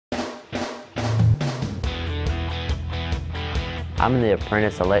I'm in the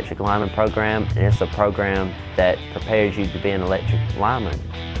Apprentice Electric Lineman program, and it's a program that prepares you to be an electric lineman,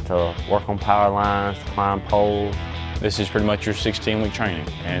 to work on power lines, climb poles. This is pretty much your 16-week training,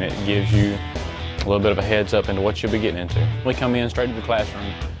 and it gives you a little bit of a heads up into what you'll be getting into. We come in straight to the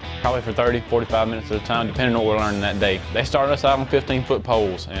classroom, probably for 30, 45 minutes at a time, depending on what we're learning that day. They started us out on 15-foot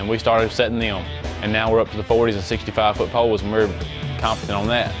poles, and we started setting them. And now we're up to the 40s and 65-foot poles, and we're competent on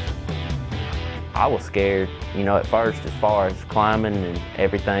that. I was scared, at first as far as climbing and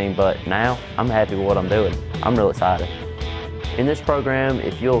everything, but now I'm happy with what I'm doing. I'm real excited. In this program,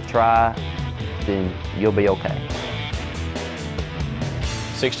 if you'll try, then you'll be okay.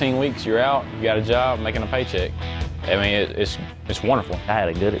 16 weeks, you're out, you got a job, making a paycheck. I mean, it's wonderful. I had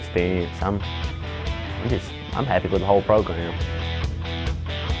a good experience. I'm happy with the whole program.